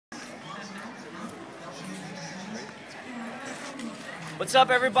What's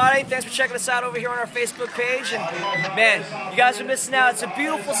up, everybody? Thanks for checking us out over here on our Facebook page. And man, you guys are missing out. It's a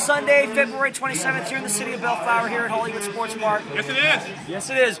beautiful Sunday, February 27th, here in the city of Bellflower, here at Hollywood Sports Park. Yes, it is. Yes,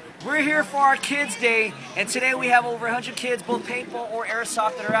 it is. We're here for our Kids Day, and today we have over 100 kids, both paintball or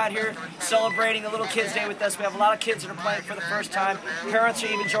airsoft, that are out here celebrating a little Kids Day with us. We have a lot of kids that are playing for the first time. Parents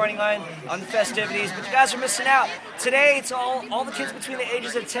are even joining on the festivities, but you guys are missing out. Today, it's all the kids between the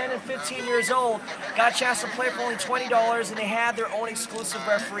ages of 10 and 15 years old got a chance to play for only $20, and they had their own exclusive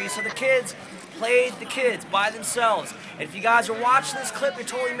referee. So the kids played the kids by themselves. And if you guys are watching this clip, you're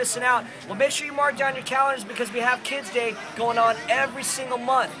totally missing out. Well, make sure you mark down your calendars because we have Kids Day going on every single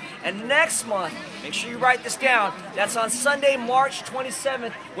month. And next month, make sure you write this down. That's on Sunday, March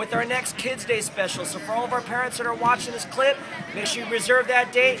 27th with our next Kids Day special. So for all of our parents that are watching this clip, make sure you reserve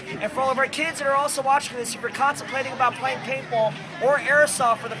that date. And for all of our kids that are also watching this, if you're contemplating about playing paintball or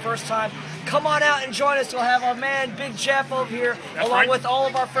airsoft for the first time, come on out and join us. You'll have our man, Big Jeff, over here, along with all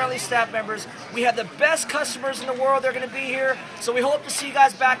of our friendly staff members. We have the best customers in the world. They're going to be here. So we hope to see you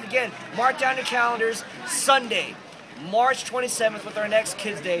guys back again. Mark down your calendars. Sunday, March 27th with our next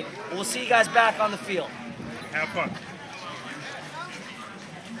Kids Day. We'll see you guys back on the field. Have fun.